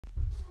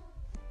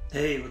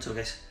Hey, what's up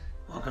guys?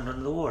 Welcome to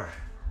the war.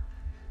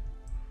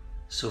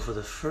 So for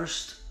the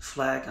first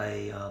flag,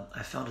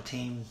 I found a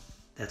team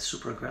that's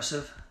super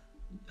aggressive,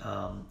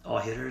 all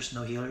hitters,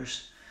 no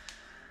healers,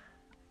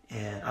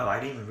 and I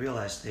didn't even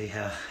realize they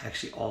have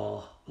actually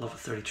all level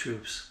 30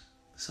 troops.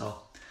 So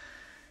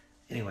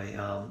anyway,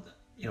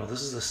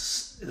 this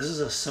is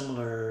a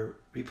similar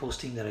repost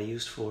team that I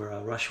used for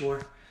Rush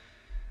War,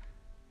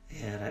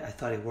 and I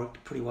thought it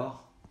worked pretty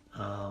well.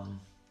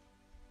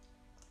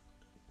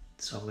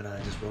 So I'm gonna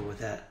just roll with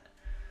that.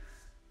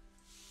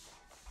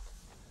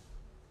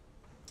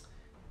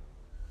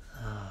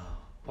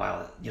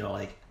 Wow,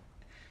 like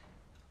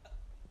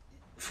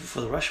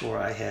for the Rush War,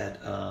 I had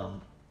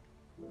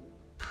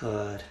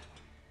put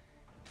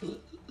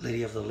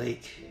Lady of the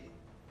Lake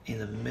in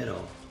the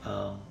middle,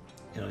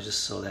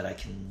 just so that I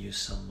can use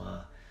some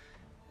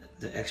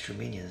the extra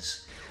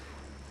minions.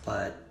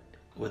 But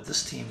with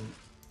this team,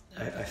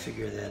 I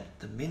figure that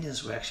the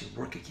minions will actually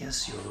work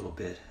against you a little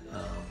bit,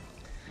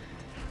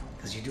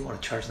 because you do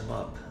want to charge them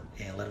up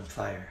and let them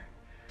fire.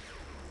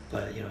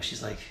 But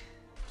she's like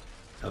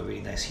a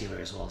really nice healer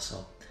as well,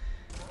 so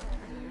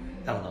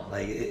I don't know,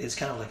 like it's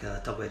kind of like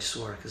a double-edged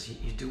sword, because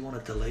you do want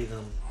to delay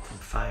them from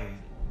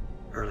firing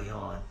early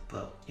on,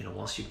 but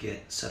once you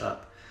get set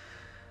up,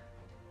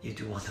 you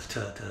do want them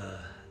to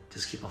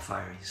just keep on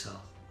firing. So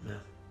yeah,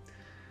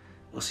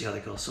 we'll see how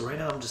that goes. So right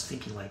now I'm just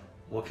thinking, like,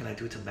 what can I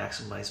do to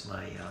maximize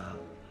my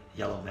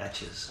yellow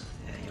matches,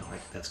 and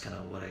like that's kind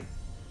of what I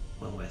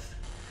went with.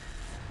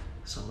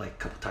 So I'm like a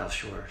couple tiles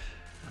short,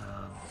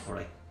 or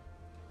like,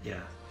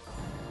 yeah,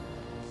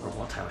 or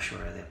one tile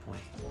short at that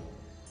point.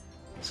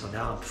 So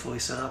now I'm fully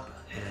set up,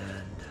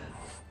 and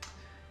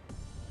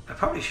I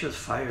probably should have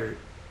fired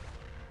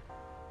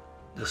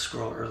the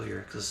scroll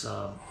earlier, because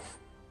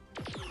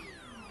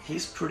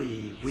he's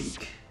pretty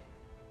weak,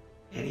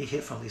 and he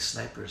hit from these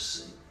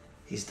snipers,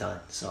 he's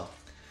done. So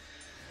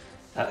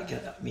I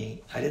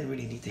mean, I didn't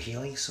really need the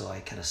healing, so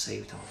I kind of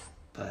saved him,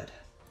 but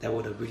that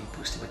would have really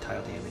boosted my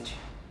tile damage.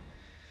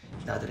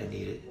 Not that I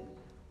need it.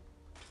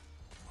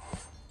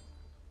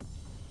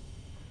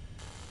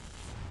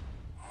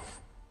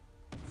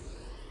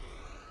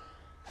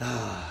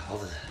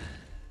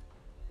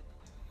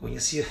 When you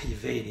see a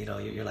evade,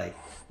 you're like,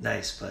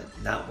 nice, but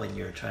not when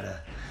you're trying to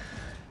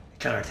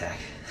counterattack.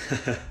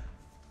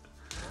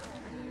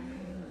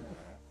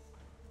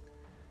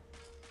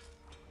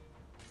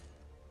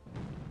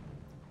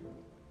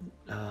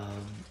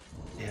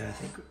 Yeah, I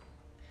think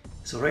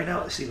so. Right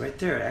now, see right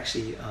there, it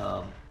actually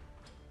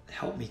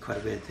helped me quite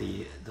a bit.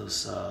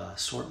 Those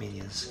sword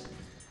minions,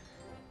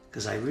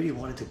 because I really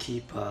wanted to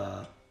keep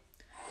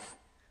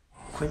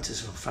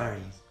Quintus from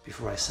firing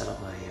before I set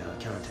up my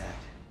counterattack.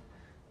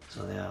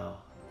 So now,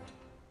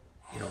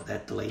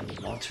 that delayed me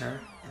one turn,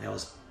 and that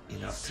was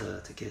enough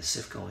to get a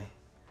Sif going.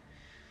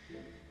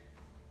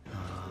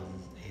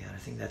 Yeah, I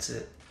think that's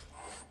it.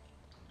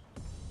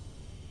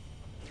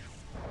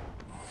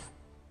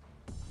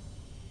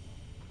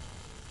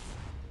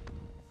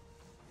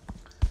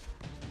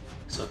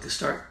 So to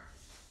start,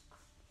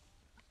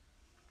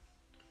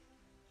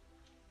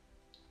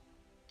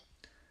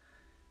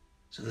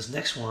 so this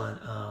next one,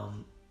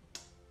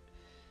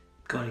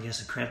 going against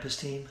the Krampus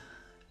team,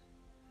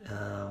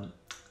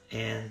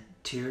 and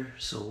tier.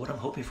 So what I'm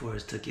hoping for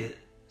is to get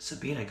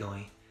Sabina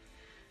going.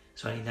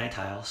 So I need 9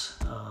 tiles,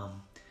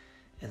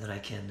 and then I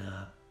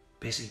can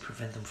basically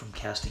prevent them from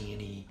casting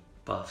any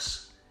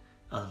buffs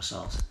on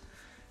themselves.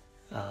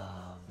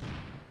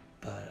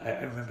 But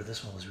I remember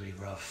this one was really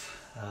rough.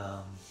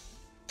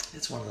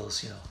 It's one of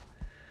those, yeah,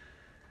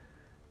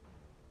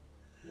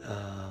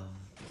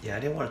 I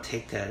didn't want to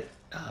take that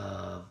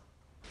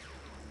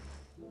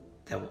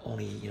that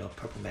only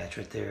purple match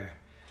right there.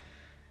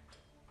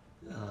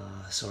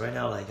 So right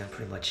now, like,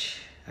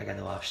 I got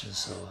no options,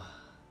 so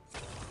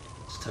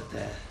just took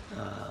that.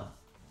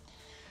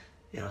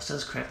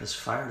 Since Krampus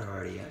fired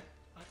already,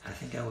 I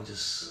think I was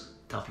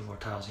just dumping more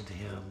tiles into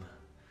him,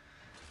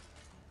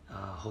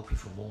 hoping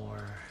for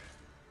more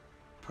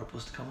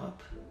purples to come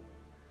up.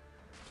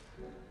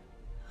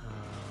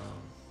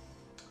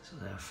 So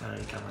then I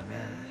finally got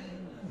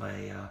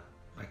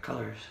my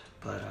colors,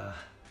 but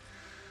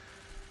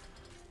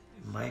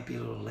it might be a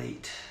little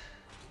late.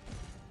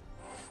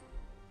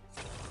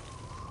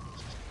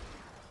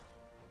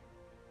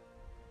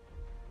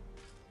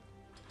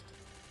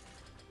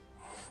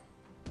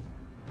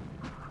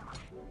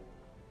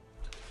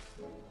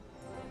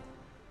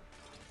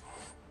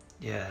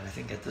 Yeah, and I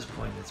think at this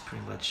point it's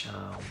pretty much,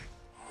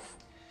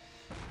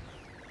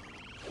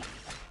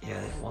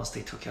 yeah, once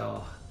they took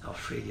out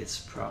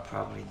frigates,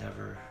 probably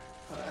never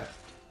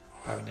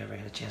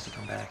had a chance to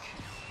come back.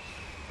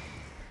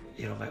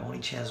 My only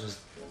chance was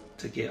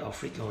to get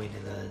Alfred going,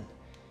 and then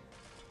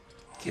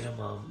get him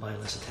a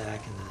mindless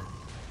attack,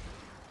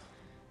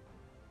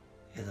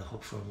 and then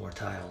hope for more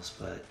tiles,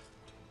 but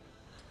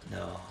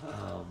no.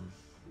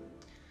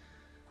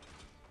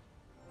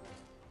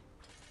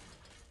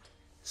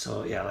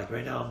 So yeah, like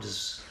right now I'm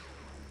just,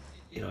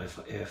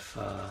 if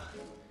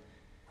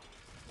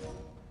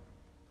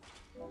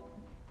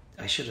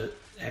I should have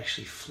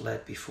actually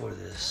fled before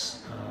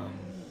this.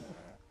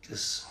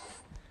 Because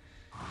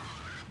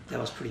that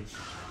was pretty...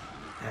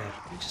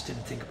 I just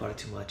didn't think about it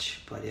too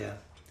much, but yeah.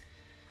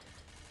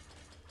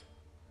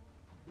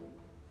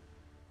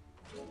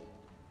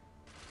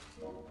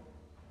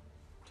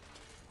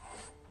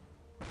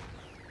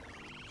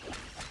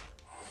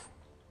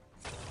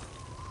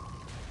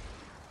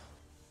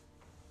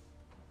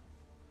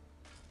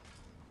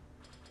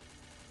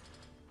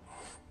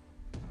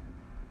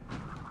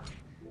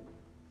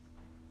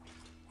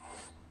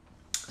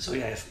 So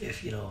yeah,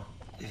 if you know,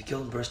 if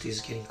Golden Bursty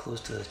is getting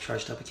close to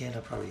charged up again,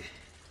 I'll probably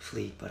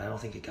flee, but I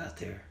don't think it got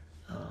there.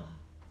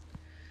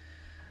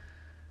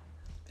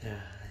 Yeah,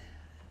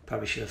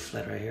 probably should have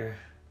fled right here.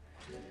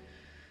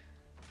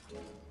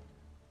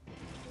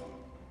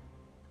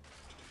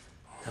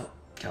 Nope,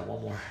 got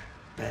one more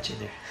batch in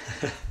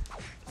there.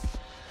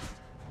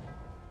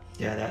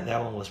 Yeah,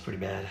 that one was pretty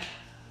bad.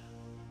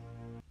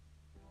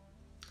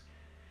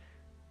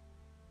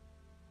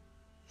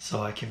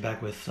 So I came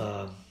back with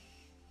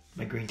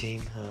my green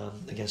team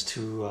against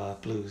two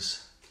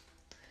blues.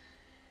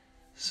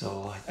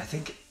 So I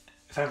think,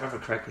 if I remember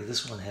correctly,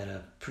 this one had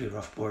a pretty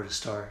rough board to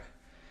start.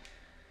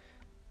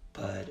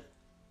 But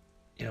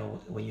you know,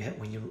 when you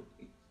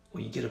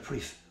get a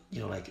pretty, you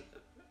know, like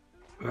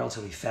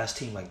relatively fast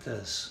team like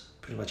this,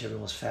 pretty much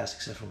everyone's fast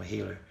except for my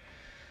healer.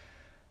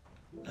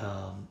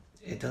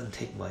 It doesn't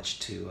take much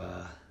to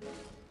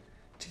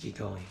keep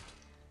going.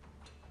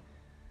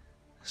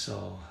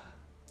 So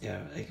yeah,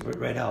 like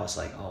right now it's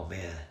like, oh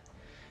man,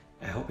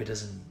 I hope it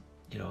doesn't,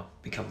 you know,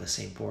 become the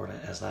same board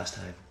as last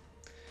time.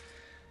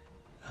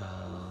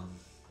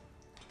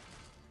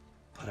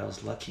 But I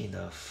was lucky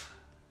enough.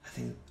 I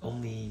think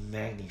only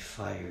Magni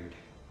fired.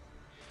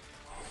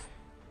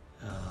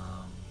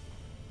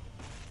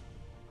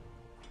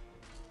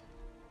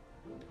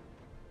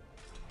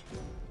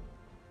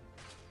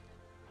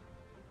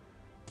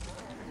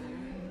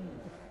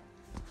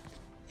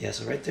 Yeah,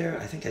 so right there,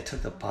 I think I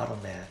took the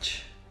bottom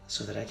match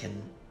so that I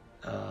can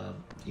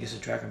use the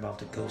Dragon Bomb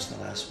to ghost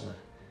the last one.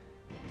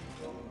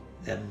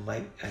 I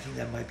think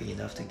that might be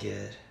enough to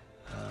get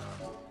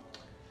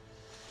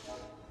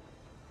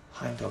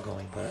Heimdall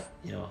going, but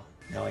you know,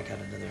 now I got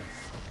another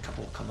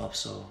couple come up,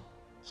 so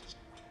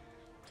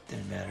it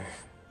didn't matter.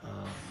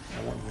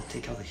 I wanted to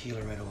take out the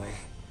healer right away.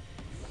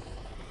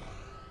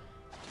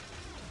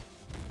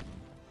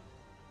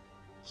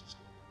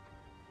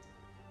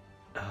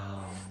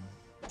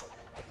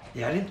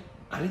 Yeah,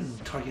 I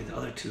didn't target the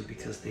other two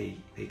because they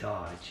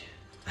dodge.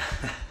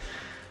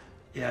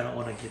 Yeah, I don't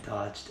want to get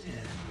dodged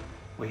and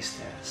waste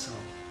that, so.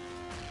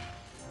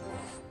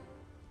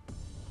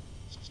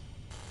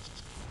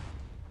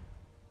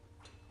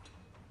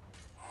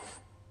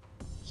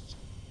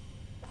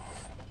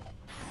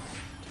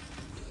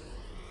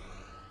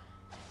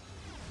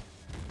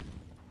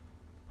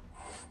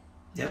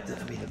 Yep,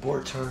 I mean the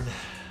board turned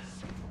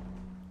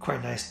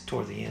quite nice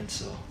toward the end,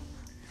 so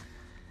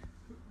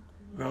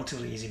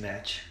relatively easy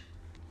match.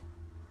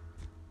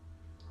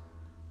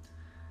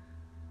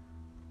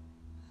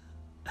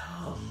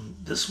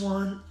 This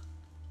one,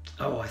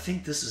 oh, I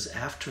think this is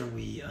after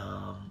we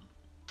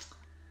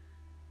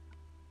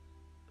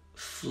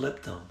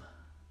flipped them,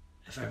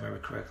 if I remember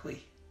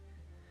correctly.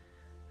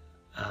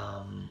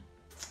 And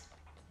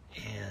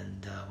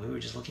we were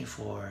just looking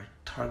for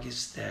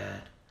targets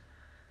that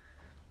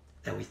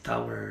we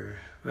thought were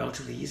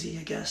relatively easy,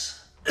 I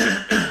guess.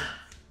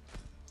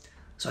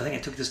 So I think I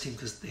took this team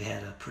because they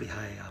had a pretty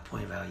high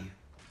point value.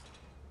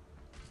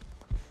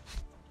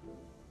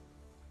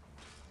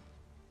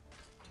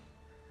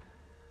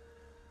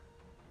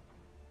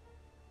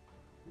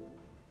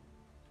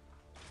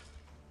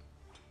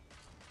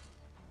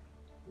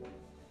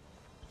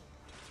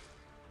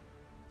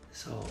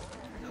 So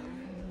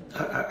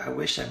I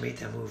wish I made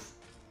that move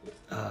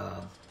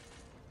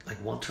like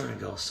one turn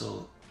ago,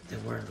 so there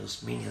weren't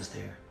those minions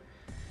there,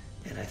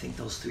 and I think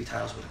those 3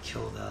 tiles would have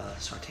killed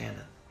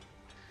Sartana.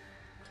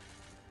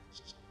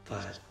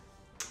 But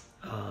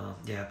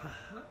yeah, but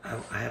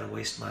I had to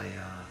waste my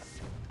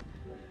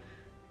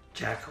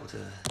Jackal to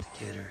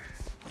get her.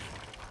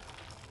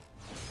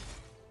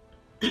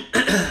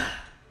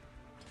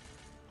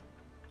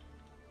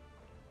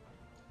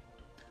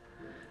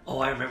 Oh,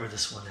 I remember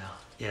this one now.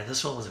 Yeah,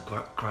 this one was a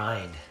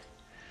grind.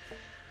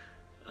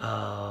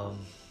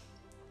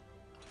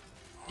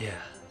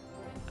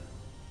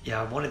 Yeah,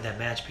 I wanted that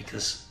match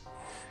because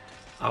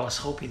I was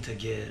hoping to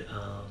get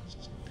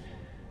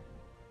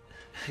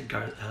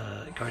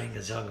Guardian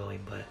Gazelle going,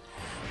 but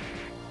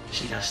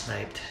she got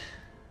sniped.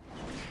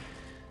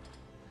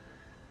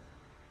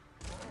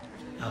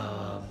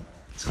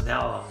 So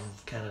now I'm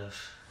kind of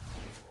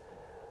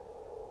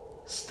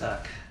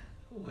stuck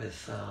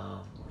with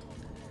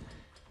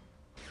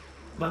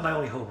my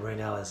only hope right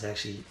now is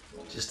actually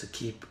just to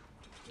keep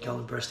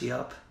Golden Bursty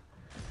up,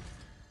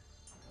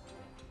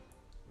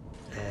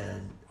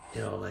 and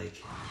you know,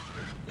 like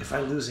if I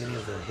lose any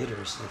of the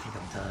hitters, I think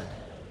I'm done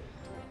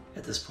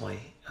at this point,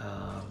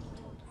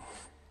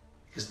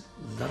 because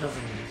none of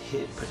them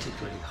hit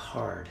particularly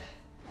hard.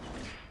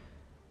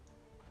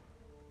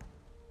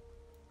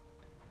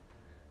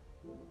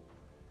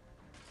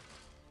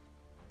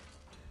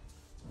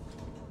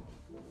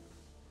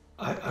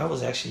 I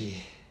was actually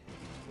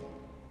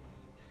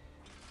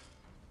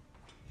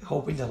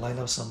hoping to line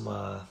up some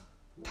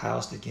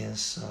tiles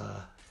against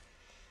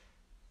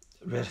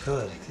Red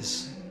Hood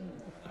because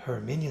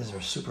her minions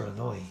are super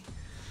annoying.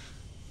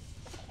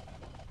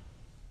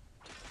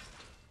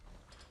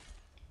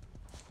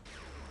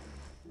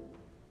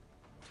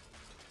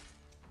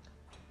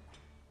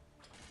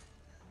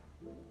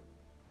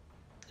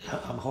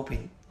 I'm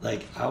hoping,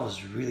 like, I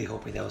was really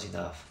hoping that was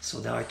enough. So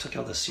now I took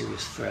out the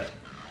serious threat.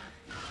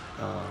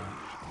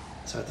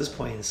 So at this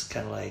point, it's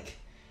kind of like,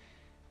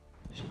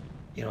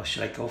 you know,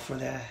 should I go for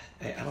that?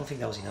 I don't think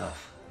that was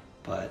enough,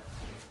 but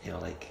you know,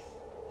 like,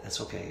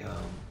 that's okay.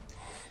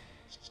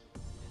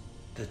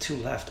 The two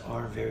left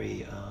aren't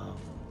very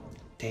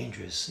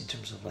dangerous in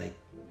terms of like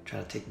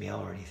trying to take me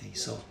out or anything.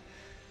 So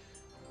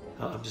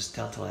I'm just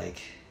down to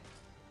like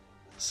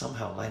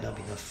somehow line up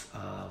enough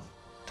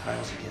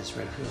tiles against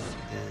Red Hood,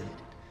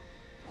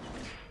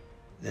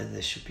 then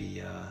this should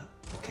be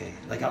okay.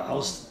 Like I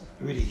was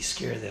really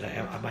scared that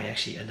I might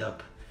actually end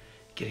up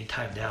getting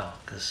timed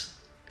out because,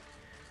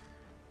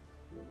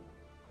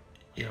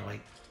 you know,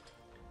 like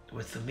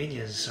with the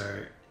minions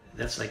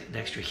that's like an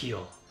extra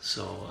heal.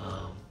 So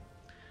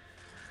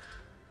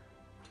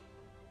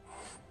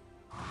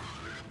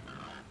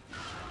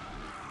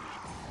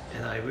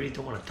and I really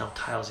don't want to dump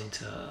tiles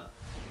into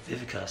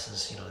Vivica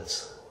since, you know,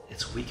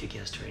 it's weak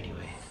against her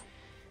anyway.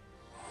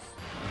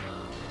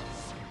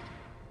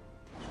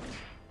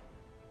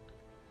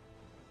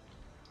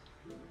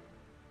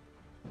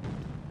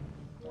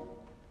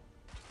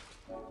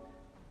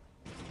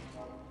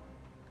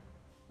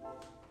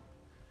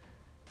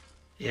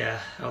 Yeah,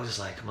 I was just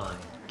like, come on,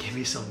 give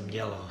me some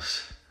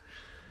yellows.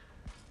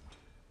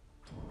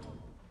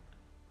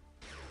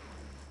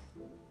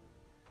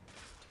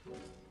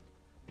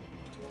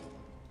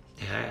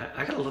 Yeah,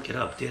 I gotta look it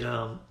up.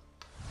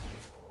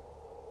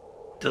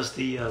 Does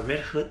the Red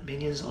Hood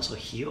minions also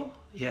heal?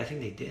 Yeah, I think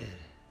they did.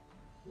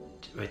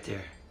 Right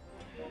there.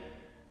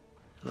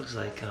 It looks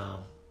like,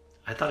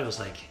 I thought it was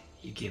like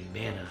you get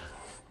mana,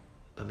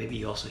 but maybe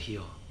you also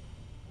heal.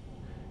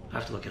 I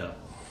have to look it up.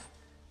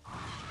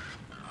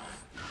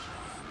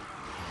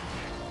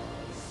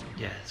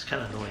 Yeah, it's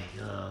kind of annoying.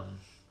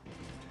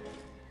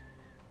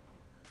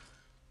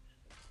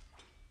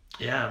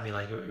 Yeah, I mean,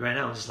 like right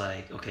now I'm just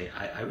like, okay,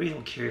 I really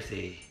don't care if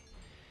they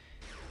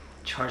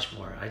charge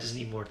more. I just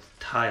need more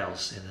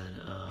tiles, and then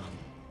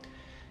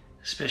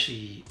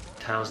especially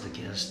tiles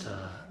against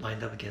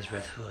lined up against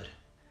Red Hood.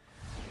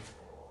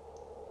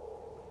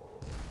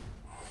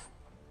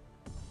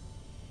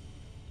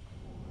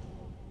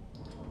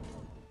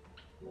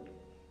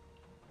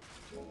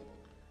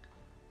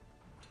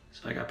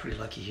 So I got pretty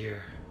lucky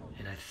here,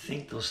 and I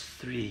think those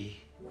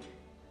three,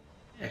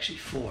 actually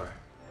four,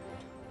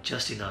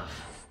 just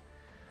enough.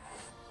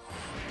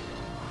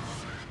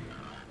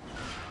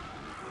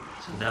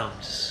 So now I'm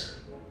just,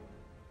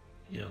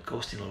 you know,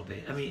 ghosting a little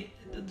bit. I mean,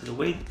 the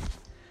way,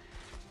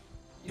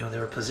 you know, they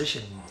were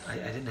positioned, I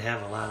didn't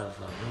have a lot of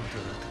room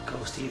to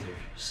ghost either.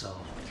 So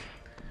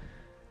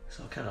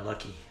kind of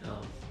lucky.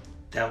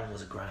 That one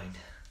was a grind.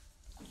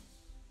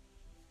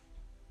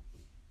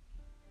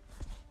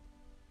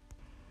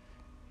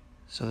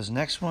 So this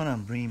next one,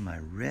 I'm bringing my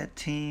red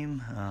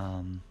team.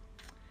 I'm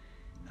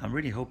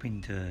really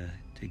hoping to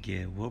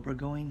get Wilbur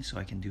going so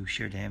I can do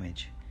sheer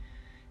damage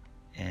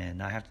and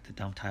not have to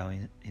dump tile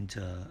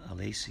into a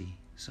Lacey.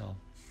 So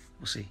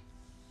we'll see.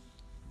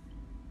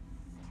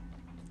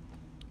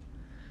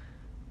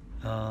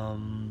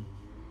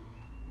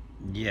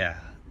 Yeah.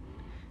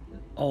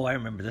 Oh, I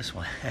remember this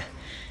one.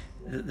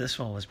 This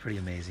one was pretty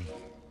amazing.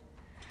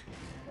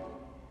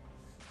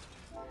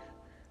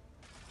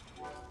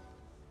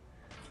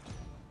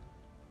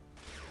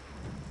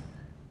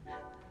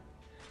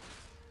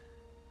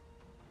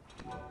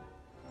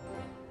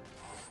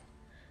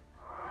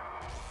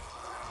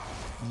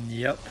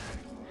 Yep.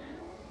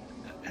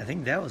 I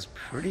think that was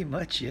pretty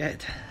much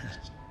it.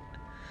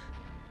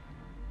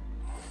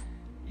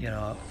 You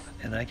know,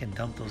 and I can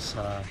dump those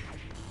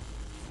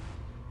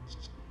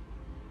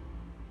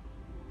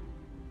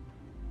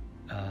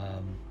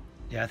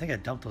yeah, I think I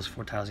dumped those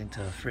 4 tiles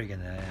into Frigg,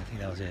 and I think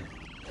that was it.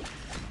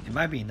 It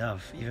might be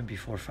enough even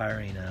before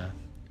firing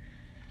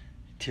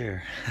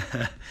Tyr.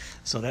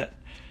 So that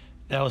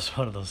was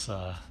one of those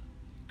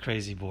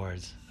crazy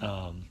boards.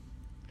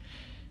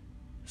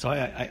 So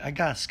I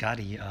got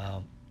Skadi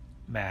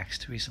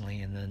maxed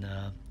recently, and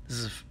then this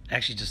is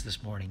actually just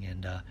this morning,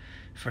 and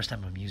first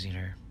time I'm using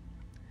her.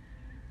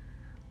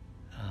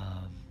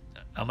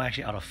 I'm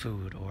actually out of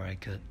food, or I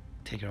could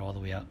take her all the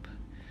way up.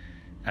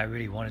 I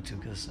really wanted to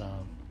because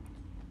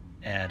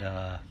at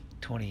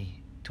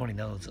 20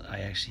 nodes I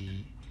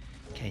actually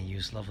can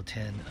use level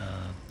 10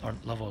 or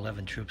level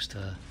 11 troops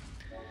to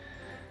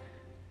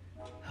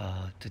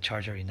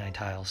charge every 9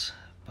 tiles.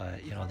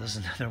 But you know, this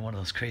is another one of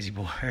those crazy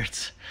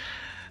boards.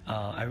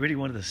 I really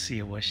wanted to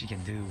see what she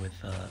can do with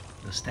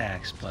the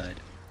stacks, but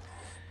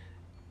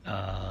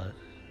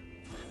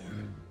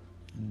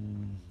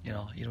you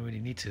know, you don't really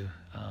need to.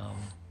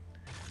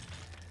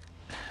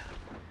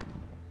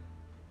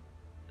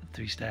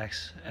 3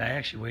 stacks. I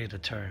actually waited a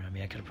turn. I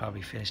mean, I could have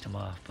probably finished them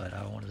off, but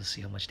I wanted to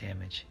see how much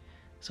damage.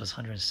 So it's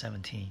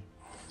 117.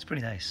 It's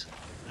pretty nice.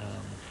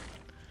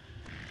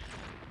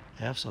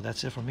 Yeah, so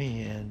that's it for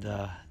me. And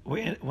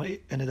we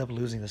ended up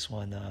losing this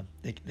one.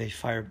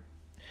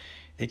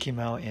 They came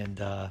out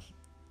and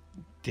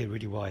did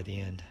really well at the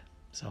end.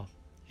 So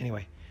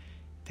anyway,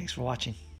 thanks for watching.